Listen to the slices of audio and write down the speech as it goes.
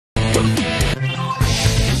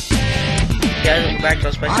guys, welcome back to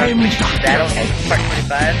Let's Play Battle, part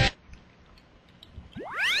 25.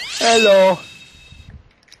 Hello.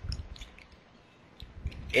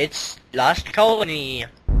 It's Lost Colony.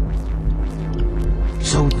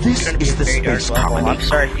 So this is the space colony. I'm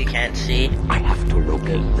sorry if you can't see. I have to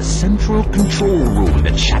locate the central control room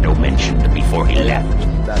that Shadow mentioned before he left.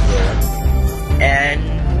 That's it. And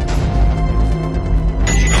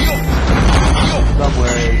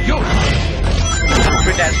Somewhere.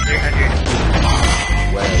 for that's 300.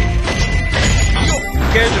 Wait.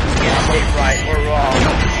 Here's if we get it right or wrong.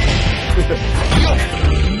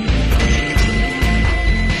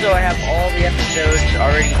 So I have all the episodes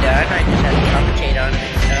already done. I just have to commentate on them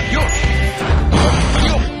and stuff.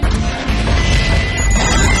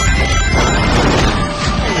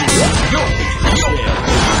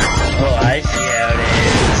 Oh, I see how it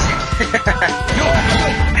is.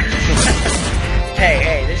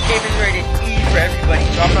 Hey, this game is rated E for everybody,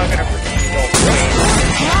 so I'm not gonna pretend to go away.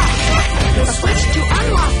 The switch to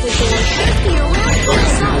unlock the door should be around your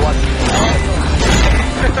side.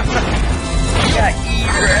 Yeah, E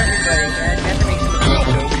for everybody, man. You have to make some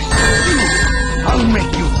jokes. I'll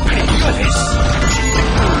make you pay for this.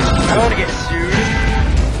 I don't want to get sued.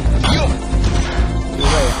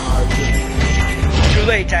 Too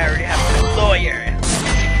late, I already have a lawyer.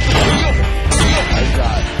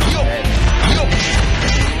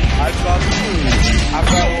 I've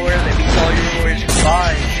got a lawyer that beats all your lawyers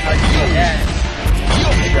combined. How do you do that?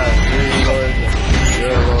 I got 3 lawyers and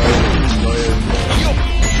your lawyers.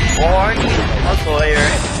 Well, I need a lawyer.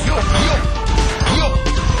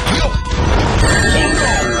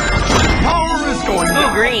 Power is going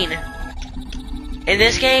Ooh, green. In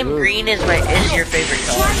this game, green is your favorite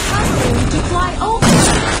color. Try hovering to fly over.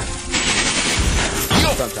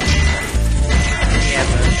 Sometimes. Yeah,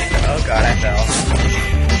 but, oh god, I fell.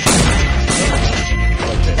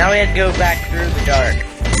 Now we have to go back through the dark.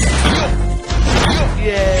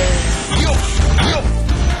 Yay.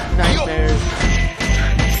 Nightmares.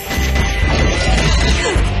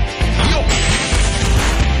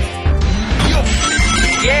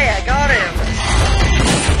 Yeah, I got him!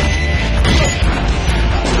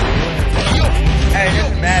 Hey, it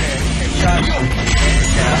doesn't matter. It's shot.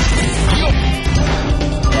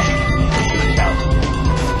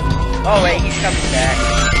 Oh wait, he's coming back.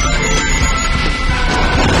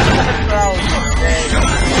 Oh, he's dead.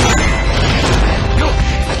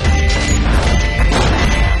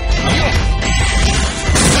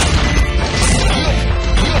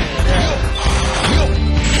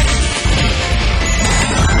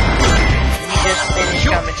 We just finished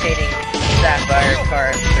commentating Sapphire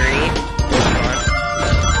Part 3.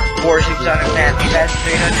 Four supersonic map, that's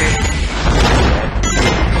 300.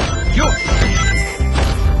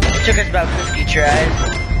 It took us about 50 tries.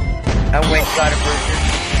 I went and got a version.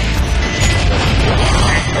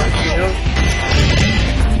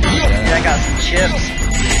 And I got some chips.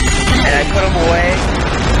 And I put them away.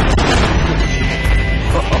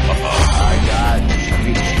 I got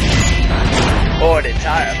Oh, the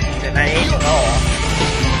tire. And I ate them all.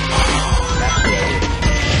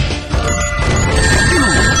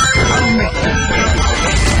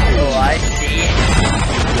 Oh, I see.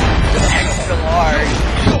 Extra large.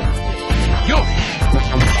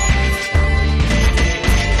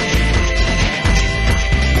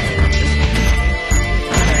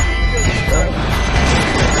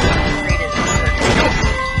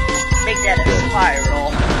 Make that a spiral.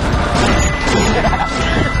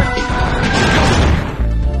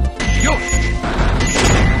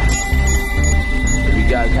 If you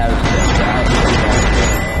guys haven't checked out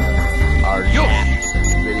our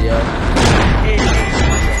video,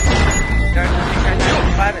 During the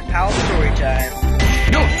 695 at Pal Story Time.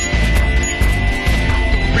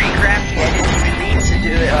 Pretty crafty, I didn't even mean to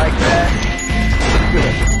do it like that.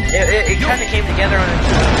 It kind of came together on its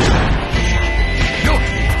own.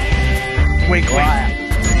 Wink, wink. wow.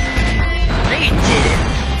 No, you didn't.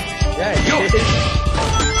 Yeah, you did.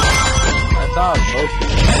 I thought most of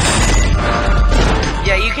it.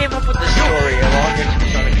 Yeah, you came up with the story along with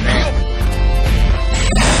Supersonic Man.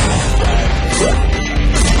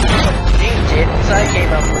 You didn't, so I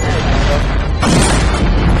came up with it.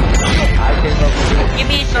 I came up with it. Give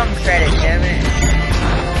me some credit, damn it.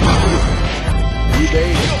 You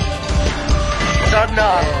made it. So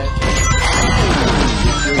enough.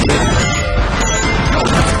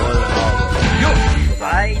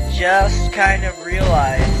 I just kind of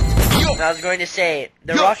realized, I was going to say,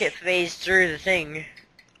 the rocket phased through the thing.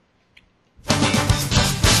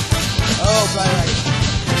 Oh, right.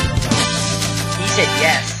 He said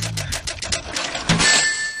yes.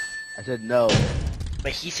 I said no.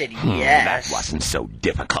 But he said That yes. wasn't so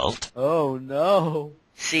difficult. Oh no.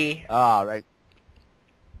 See? Ah, right.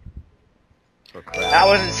 For crap. That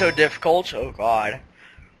wasn't so difficult. Oh god.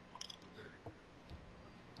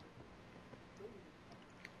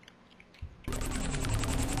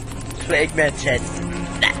 So Eggman said,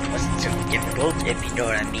 that wasn't so difficult, if you know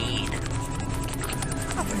what I mean.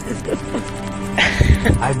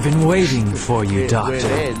 I've been waiting for you, We're Doctor.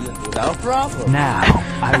 in without problem. Now,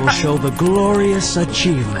 I will show the glorious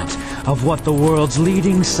achievement of what the world's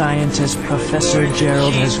leading scientist, Professor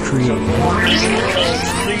Gerald, has created.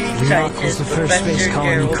 The Ark was the first space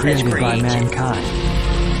colony created by mankind.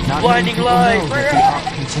 Not many Blinding people light. know that the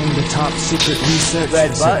Ark contained a top secret research Red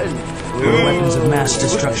facility button. where weapons of mass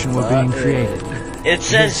destruction were being created. It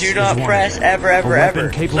says This do is not one press of them. ever, ever, A weapon ever.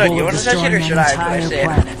 capable Look, you of want to touch it destroying or an should I entire press it?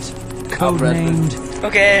 planet. Codenamed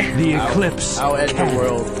Okay. the Eclipse. I'll end the Cannon.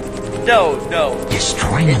 world. No, no.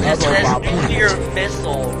 Destroying an It says entire nuclear planet.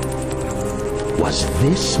 missile. Was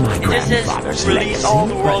this my It just says grandfather's release all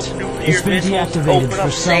the legacy? world's nuclear It's been missiles. deactivated Open for up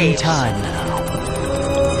some safes. time now.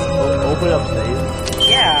 Open up safe.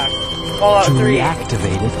 Yeah. Fallout To 3.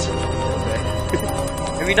 reactivate it,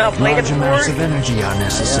 Have you not played it large amounts of before? energy are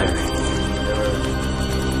necessary.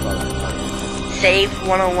 Save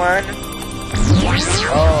 101.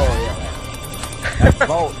 Oh yeah. That's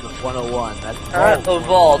Vault 101. That's Vault. The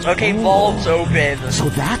vault. Okay, vault's open. So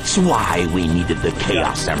that's why we needed the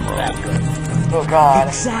Chaos Emerald. Oh god.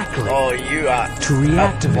 Exactly. Oh, you got To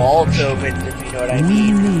reactivate vault's the open, if you know what I we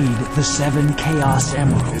mean. need the 7 Chaos In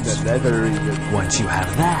Emeralds. the nether region. Once you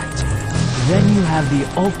have that, then you have the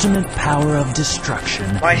ultimate power of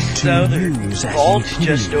destruction My to southern use as vault you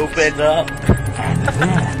just please. opened up. And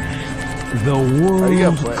then, the Are you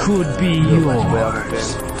gonna world play- could be Let's play on the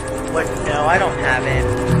yours. game. What? No, I don't have it.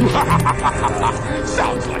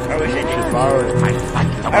 Sounds like I wish I did. Borrow it.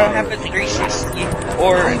 I don't have a 360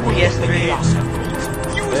 or PS3.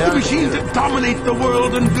 Use the machine to dominate the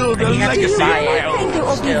world and build a You have to legacy. buy I it. think it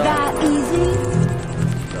will be Still. that easy.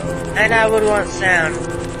 And I would want sound.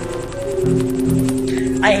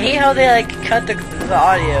 I hate how they like cut the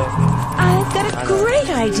audio. I've got a great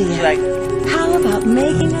It's idea. like, How about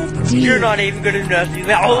making a deal? you're not even good enough. You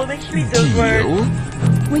oh, make me those words. Deal?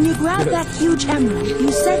 When you grab that huge emerald, you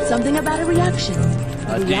said something about a reaction.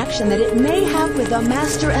 A reaction that it may have with the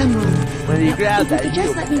Master Emerald. When you grab If you that, could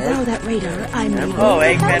just let me borrow that radar, I may be Oh,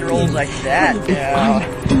 able to Eggman help rolls you. like that now.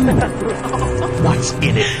 What's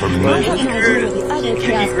in it for I me? have an idea with the other Can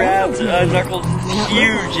chaos you grab emeralds maybe. Knuckles'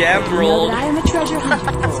 huge You know emerald? that I am a treasure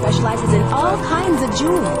hunter that specializes in all kinds of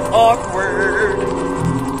jewels. Awkward.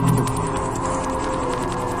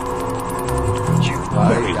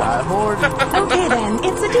 Very well. Okay then,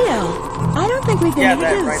 it's a deal. I don't think we've been Yeah,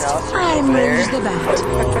 that introduced. rhinoceros I'm over there. Rouge the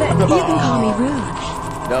Bat, but you can call me Rouge.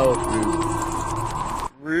 No,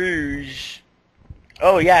 Rouge.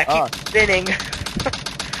 Oh yeah, keep spinning.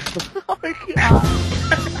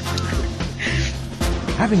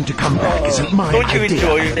 Having to come back isn't my Don't you idea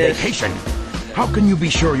enjoy of a this? vacation. How can you be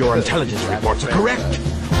sure your intelligence reports are correct?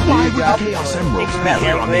 Why would the Chaos Emeralds be That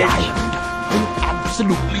here on the language. island? Are you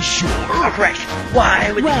absolutely sure? Correct.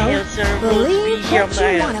 Why would Well, the answer be believe here what you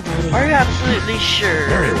on wanna believe. Are you absolutely sure?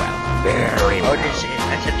 Very well. Very Oh, well. this is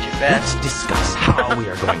that's not too bad. Let's discuss how we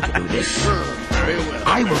are going to do this.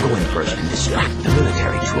 I will go in first and distract the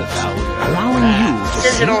military troops, allowing you to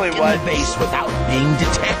Says it sneak only in once. the base without being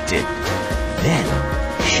detected. Then,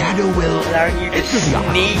 Shadow will Allowing you to enter the ark,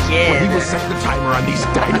 sneak where he in. will set the timer on these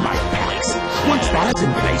dynamite packs. Once that's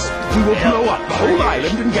in place, we will blow up the whole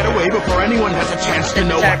island and get away before anyone has a chance to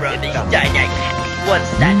know what Timer on we've these done. dynamic packs. Once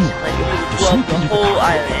that's like you blow up the whole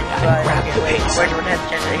island, but grab the wait, base. everyone has a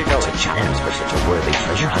chance to know It's a what's challenge for such a worthy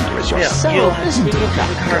treasure hunter as Yeah, yourself, you'll have to isn't sneak it, into the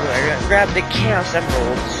Doctor? cargo area, grab the Chaos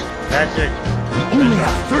Emeralds. That's it. We only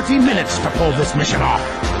have 30 minutes to pull this mission off.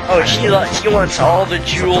 Oh, she wants all the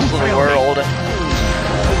jewels of the world.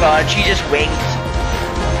 Oh god, she just winked.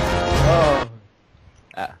 Oh.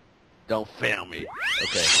 Don't fail me.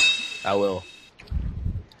 Okay. I will.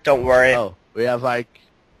 Don't worry. Oh, we have like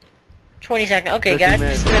 20 seconds. Okay, 15 guys,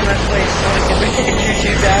 minutes. this is my play Sonic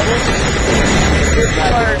Adventure 2 Battle.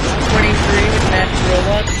 Part 23 with Master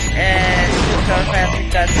Roblox and Sonic Path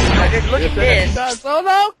 3200. Look at this. Oh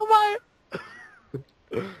no, come on.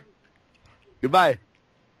 Goodbye.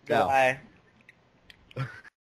 Now. Goodbye.